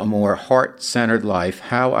can live a more heart-centered life,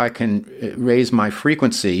 how I can raise my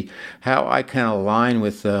frequency, how I can align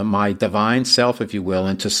with my divine self, if you will,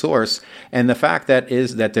 into source. And the fact that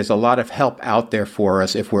there's a lot of help out there for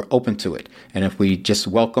us if we're open to it. And if we just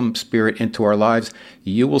welcome spirit into our lives,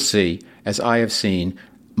 you will see, as I have seen,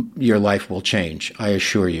 your life will change, I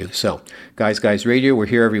assure you. So, Guys Radio, we're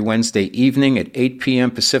here every Wednesday evening at 8 p.m.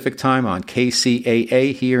 Pacific Time on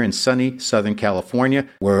KCAA here in sunny Southern California.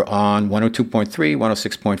 We're on 102.3,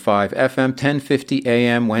 106.5 FM, 1050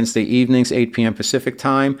 a.m. Wednesday evenings, 8 p.m. Pacific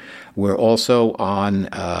Time. We're also on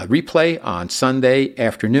replay on Sunday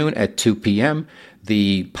afternoon at 2 p.m.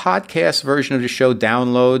 The podcast version of the show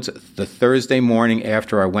downloads the Thursday morning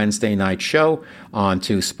after our Wednesday night show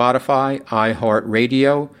onto Spotify,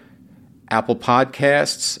 iHeartRadio, Apple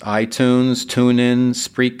Podcasts, iTunes, TuneIn,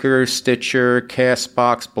 Spreaker, Stitcher,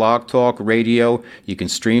 Castbox, Blog Talk, Radio. You can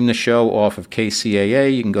stream the show off of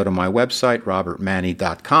KCAA. You can go to my website,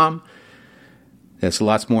 robertmanni.com. There's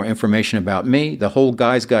lots more information about me. The whole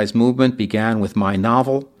Guys movement began with my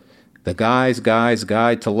novel, The Guys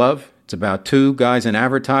Guide to Love. It's about two guys in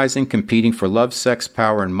advertising competing for love, sex,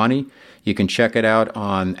 power, and money. You can check it out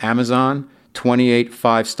on Amazon. 28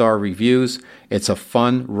 5-star reviews. It's a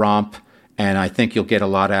fun romp, and I think you'll get a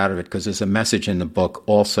lot out of it because there's a message in the book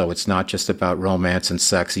also. It's not just about romance and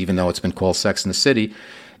sex, even though it's been called Sex in the City.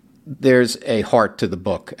 There's a heart to the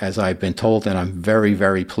book, as I've been told, and I'm very,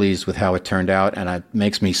 very pleased with how it turned out, and it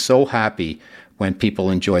makes me so happy when people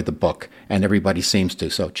enjoy the book, and everybody seems to.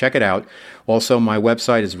 So check it out. Also, my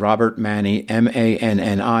website is robertmanni,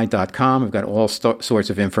 MANNI.com. I've got all sorts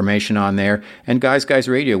of information on there. And Guys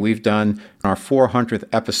Radio, we've done our 400th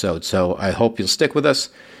episode, so I hope you'll stick with us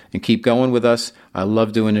and keep going with us. I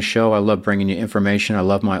love doing the show. I love bringing you information. I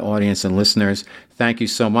love my audience and listeners. Thank you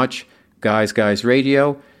so much, Guys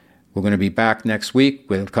Radio. We're going to be back next week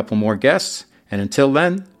with a couple more guests. And until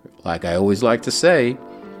then, like I always like to say,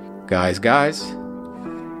 Guys,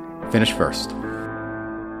 finish first.